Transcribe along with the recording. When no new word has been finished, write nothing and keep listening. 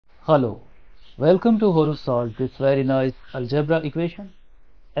Hello, welcome to how to solve this very nice algebra equation.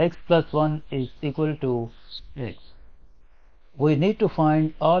 X plus 1 is equal to x. We need to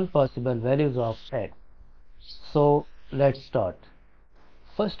find all possible values of x. So let's start.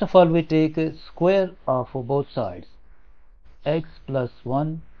 First of all, we take a square of both sides. X plus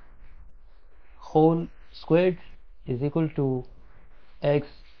 1 whole squared is equal to x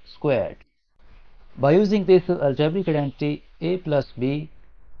squared. By using this algebraic identity, a plus b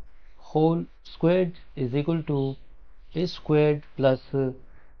whole squared is equal to a squared plus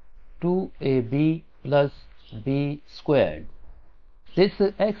 2ab plus b squared. This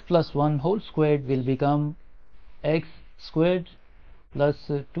x plus 1 whole squared will become x squared plus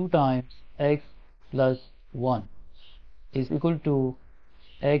 2 times x plus 1 is equal to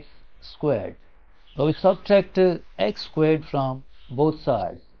x squared. Now we subtract x squared from both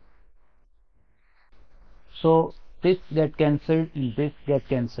sides. So this get cancelled and this get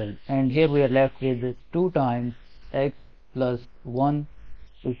cancelled, and here we are left with 2 times x plus 1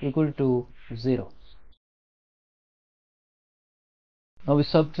 is equal to 0. Now we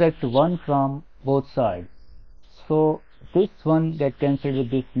subtract 1 from both sides. So this one get cancelled with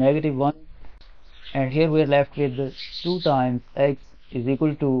this negative 1, and here we are left with 2 times x is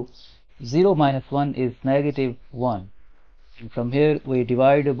equal to 0 minus 1 is negative 1. And from here we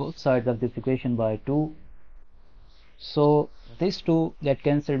divide both sides of this equation by 2. So this 2 get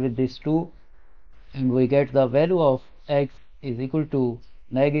cancelled with this 2, and we get the value of x is equal to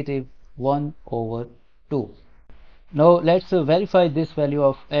negative 1 over 2. Now let's verify this value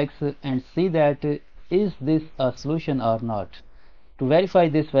of x and see that is this a solution or not. To verify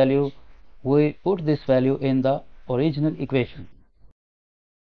this value, we put this value in the original equation.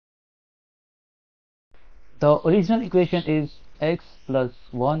 The original equation is x plus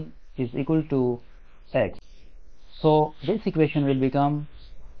 1 is equal to x. So this equation will become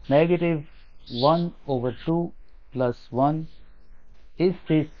negative 1 over 2 plus 1. Is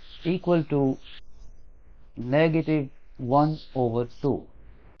this equal to negative 1 over 2?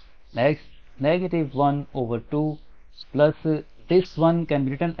 Next, negative 1 over 2 plus this one can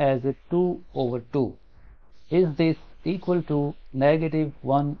be written as 2 over 2. Is this equal to negative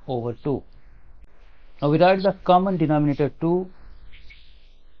 1 over 2? Now we write the common denominator 2.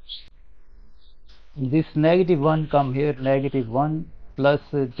 This negative 1 come here, negative 1 plus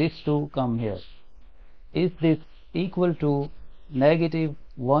this 2 come here. Is this equal to negative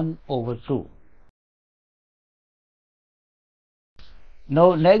 1 over 2?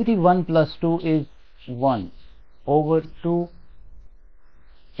 Now negative 1 plus 2 is 1 over 2.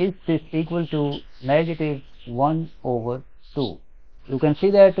 Is this equal to negative 1 over 2? You can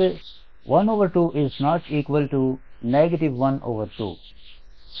see that 1 over 2 is not equal to negative 1 over 2.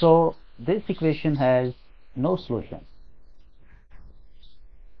 So this equation has no solution.